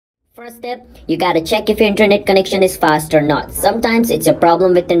first step, you gotta check if your internet connection is fast or not. Sometimes it's a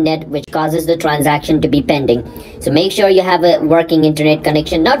problem with the net which causes the transaction to be pending. So make sure you have a working internet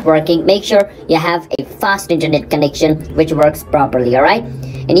connection. Not working, make sure you have a fast internet connection which works properly, alright?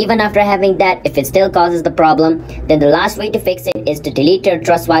 And even after having that, if it still causes the problem, then the last way to fix it is to delete your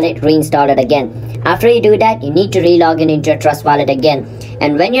Trust Wallet, reinstall it again. After you do that, you need to re-log in into your Trust Wallet again.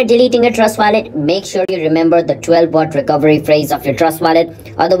 And when you're deleting your Trust Wallet, make sure you remember the 12-word recovery phrase of your Trust Wallet.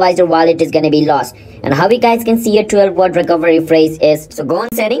 Otherwise, your wallet is going to be lost. And how you guys can see your 12-word recovery phrase is, so go on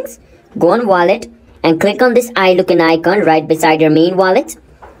settings, go on wallet, and click on this eye looking icon right beside your main wallet.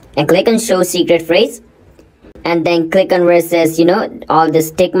 And click on show secret phrase. And then click on where it says, all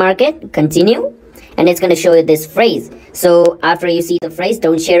this tick mark it, continue. And it's going to show you this phrase. So after you see the phrase,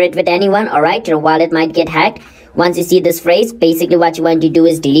 don't share it with anyone, alright? Your wallet might get hacked. Once you see this phrase, basically what you want to do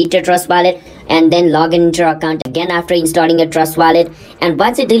is delete your Trust Wallet and then log in into your account again after installing your Trust Wallet. And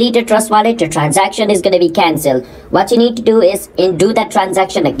once you delete your Trust Wallet, your transaction is going to be cancelled. What you need to do is do that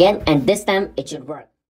transaction again, and this time it should work.